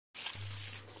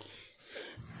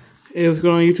Hey, what's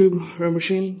going on YouTube? Red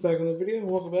Machine back on the video.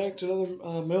 Welcome back to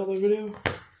another Mailday video.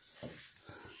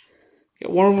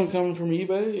 Got one of them coming from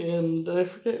eBay, and I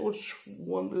forget which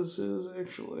one this is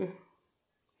actually.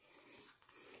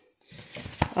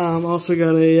 Also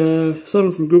got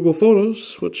something from Google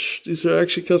Photos, which these are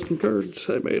actually custom cards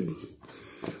I made.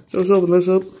 So let's open this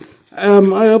up.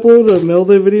 I uploaded a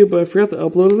Mailday video, but I forgot to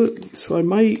upload it, so I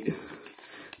might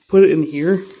put it in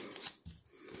here.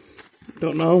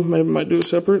 Don't know, maybe I might do it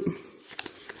separate.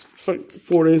 It's like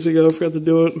 4 days ago, I forgot to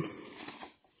do it.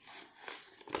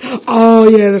 Oh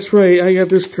yeah, that's right, I got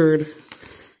this card.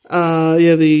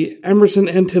 Yeah, the Emerson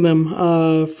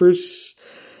Antinem, first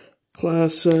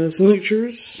class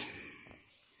signatures.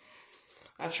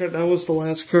 That's right, that was the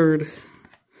last card.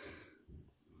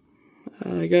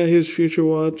 I got his Future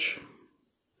Watch.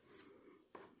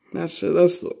 That's it,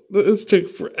 this took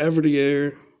forever to get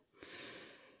here.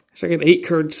 It's like an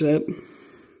 8-card set.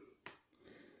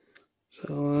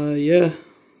 So, yeah.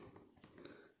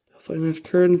 Definitely a nice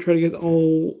card and try to get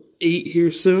all 8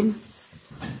 here soon.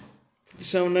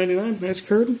 $57.99, nice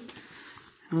card.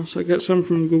 Also, I got some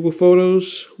from Google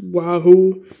Photos.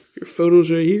 Wahoo, your photos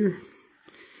right here.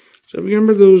 So, if you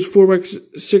remember those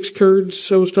 4x6 cards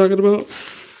I was talking about?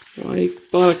 Well, I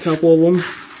bought a couple of them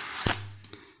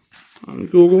on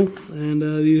Google, and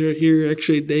these are here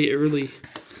actually a day early.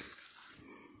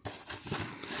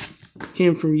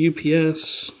 Came from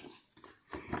UPS.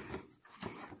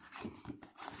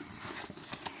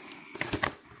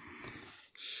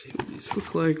 Let's see what these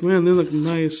look like. Man, they look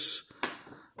nice.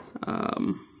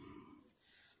 Oh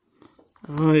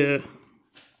yeah.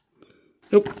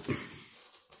 Nope.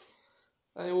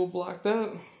 I will block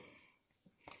that.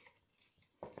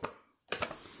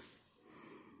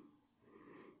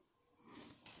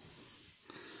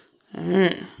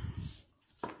 Alright.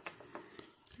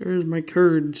 There's my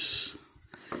cards.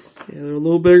 Yeah, they're a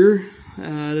little bigger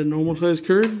than normal size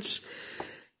cards.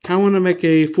 Kind of want to make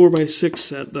a 4x6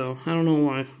 set though. I don't know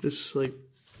why. Just like,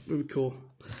 would be cool.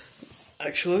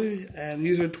 Actually, and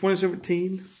these are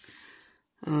 2017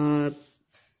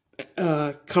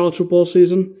 college football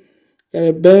season. Got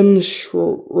a Ben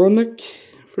Schroenick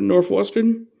for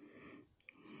Northwestern.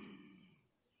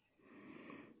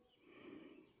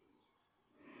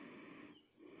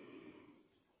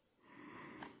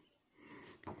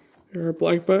 There are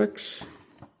black backs.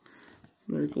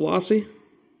 They're glossy.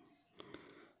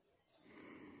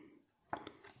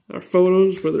 There are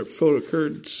photos, but they're photo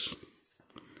cards.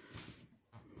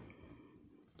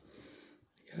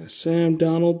 Got Sam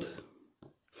Donald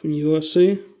from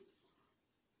USC.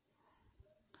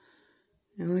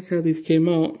 I like how these came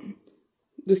out.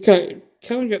 This kind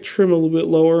of got trimmed a little bit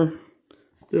lower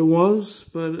than it was,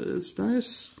 but it's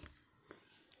nice.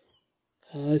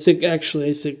 I think I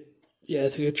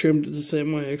trimmed it the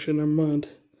same way, actually, never mind.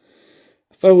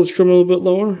 If I was trimmed a little bit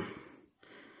lower.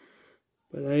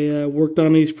 But I worked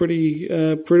on these pretty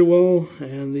well,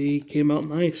 and they came out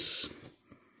nice.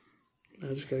 I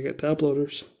just gotta get top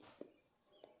loaders.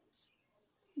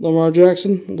 Lamar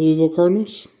Jackson, Louisville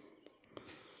Cardinals.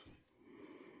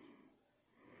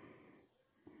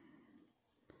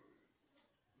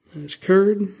 There's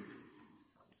Curd.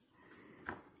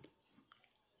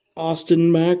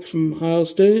 Austin Mack from Ohio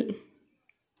State.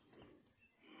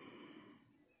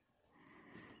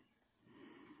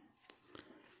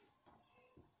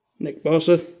 Nick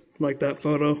Bosa, like that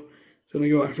photo. He's going to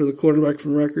go after the quarterback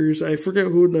from Rutgers. I forget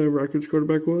who the Rutgers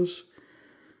quarterback was.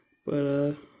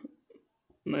 But,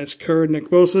 nice card,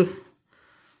 Nick Bosa.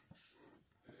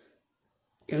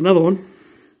 Got another one.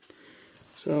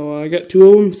 So, I got 2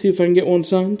 of them. See if I can get one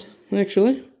signed,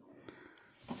 actually.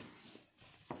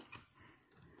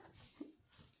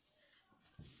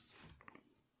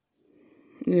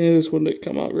 Yeah, this one didn't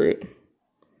come out great.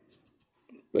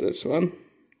 But it's fun.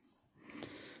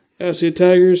 LSU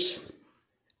Tigers,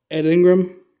 Ed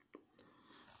Ingram.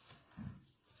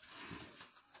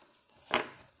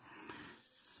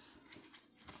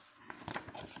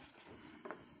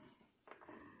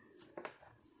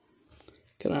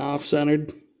 Kind of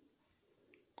off-centered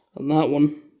on that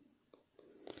one.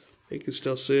 You can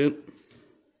still see it.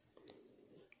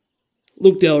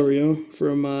 Luke Del Rio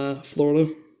from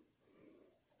Florida.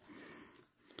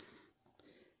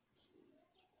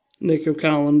 Nico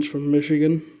Collins from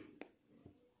Michigan.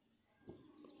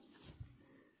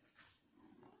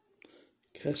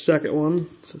 Okay, second one.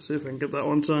 So see if I can get that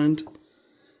one signed.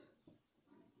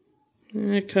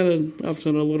 Kind of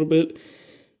off-centered a little bit.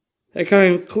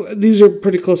 These are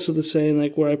pretty close to the same,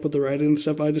 like where I put the writing and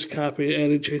stuff. I just copied,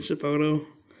 added, changed the photo.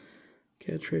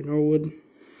 Okay, Trey Norwood.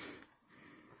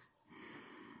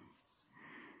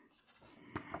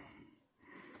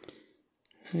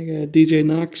 I got DJ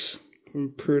Knox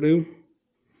from Purdue.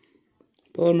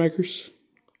 Boilermakers.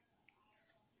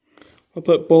 I'll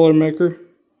put Boilermaker.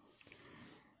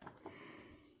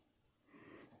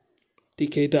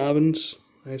 DK Dobbins.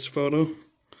 Nice photo.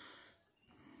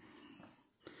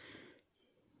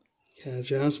 Got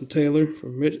Johnson Taylor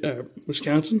from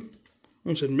Wisconsin. I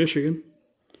almost said Michigan.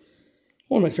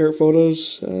 One of my favorite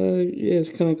photos. Yeah, it's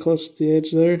kind of close to the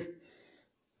edge there.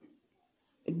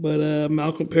 But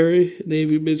Malcolm Perry,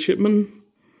 Navy midshipman,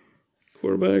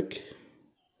 quarterback.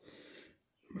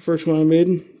 My first one I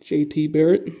made, JT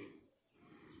Barrett.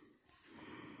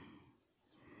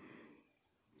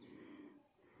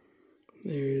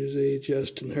 There's a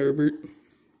Justin Herbert.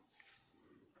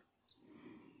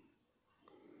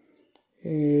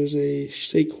 Here's a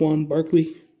Saquon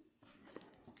Barkley.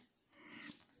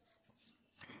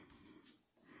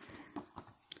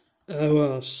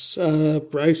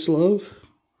 Bryce Love.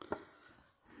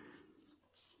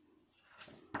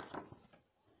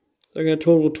 I got a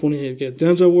total of 28. Yeah,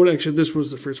 Denzel Ward. Actually, this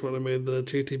was the first one I made. The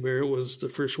JT Barrett was the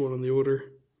first one on the order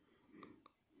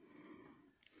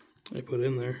I put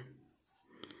in there.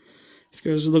 If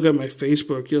you guys look at my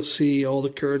Facebook, you'll see all the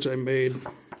cards I made.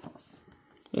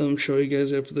 I'll show you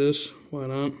guys after this. Why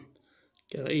not?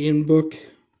 Got an Ian book.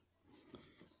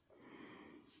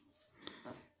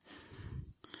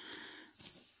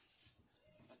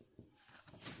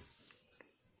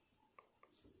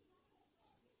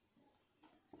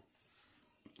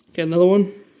 Got another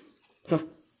one. Huh.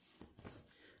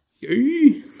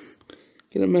 Yay.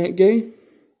 Get a Matt Gay.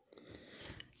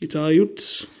 Utah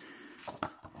Utes.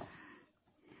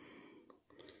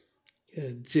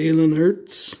 Got Jalen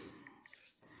Hurts.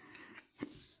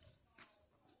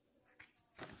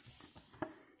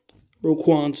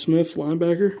 Roquan Smith,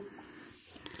 linebacker.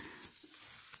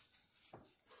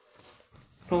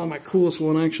 Probably my coolest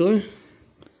one, actually.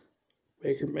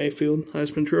 Baker Mayfield,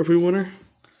 Heisman Trophy winner.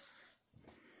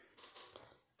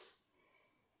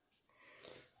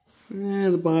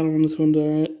 The bottom on this one's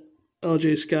alright.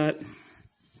 LJ Scott.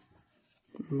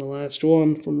 And the last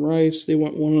one from Rice. They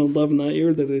went 1-11 that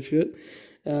year. They did shit.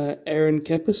 Aaron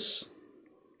Kepis.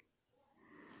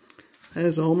 That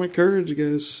is all my cards,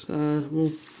 guys.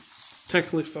 Well,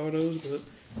 technically photos, but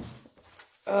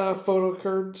photo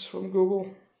cards from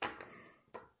Google.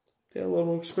 Did a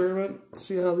little experiment.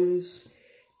 See how these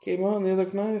came out. And they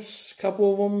look nice. A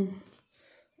couple of them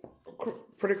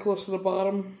pretty close to the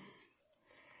bottom.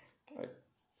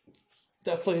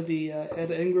 Definitely the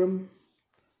Ed Ingram.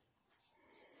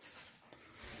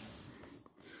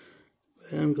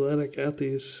 I'm glad I got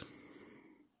these.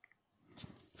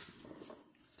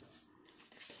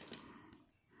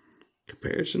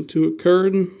 Comparison to a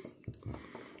card,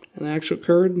 an actual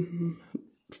card,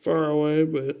 far away,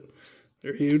 but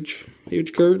they're huge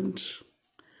cards.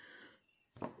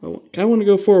 I kind of want to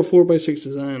go for a 4x6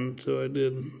 design, so I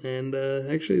did, and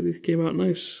actually these came out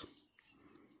nice.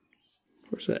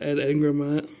 Where's that Ed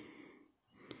Ingram at?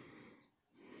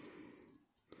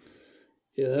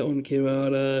 Yeah, that one came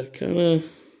out kind of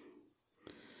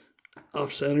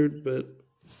off-centered, but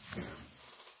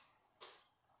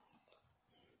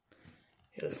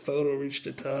yeah, the photo reached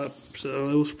the top, so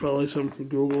it was probably something from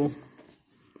Google.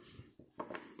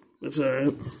 That's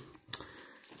alright.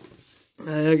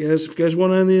 Guys, if you guys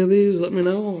want any of these, let me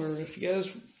know, or if you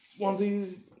guys want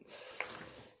these,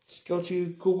 just go to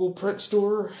Google Print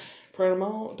Store. Print them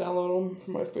out, download them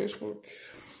from my Facebook.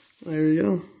 There you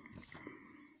go.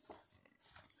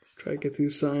 Try to get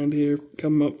these signed here.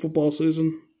 Coming up football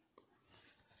season.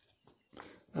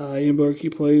 Ian Barkey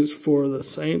plays for the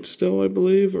Saints still, I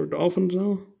believe, or Dolphins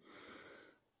now.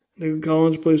 Nick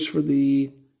Collins plays for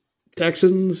the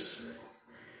Texans.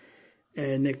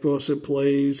 And Nick Bosa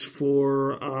plays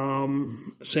for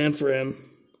San Francisco.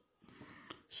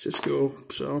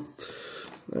 So,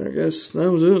 there, I guess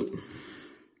that was it.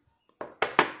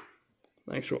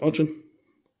 Thanks for watching.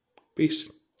 Peace.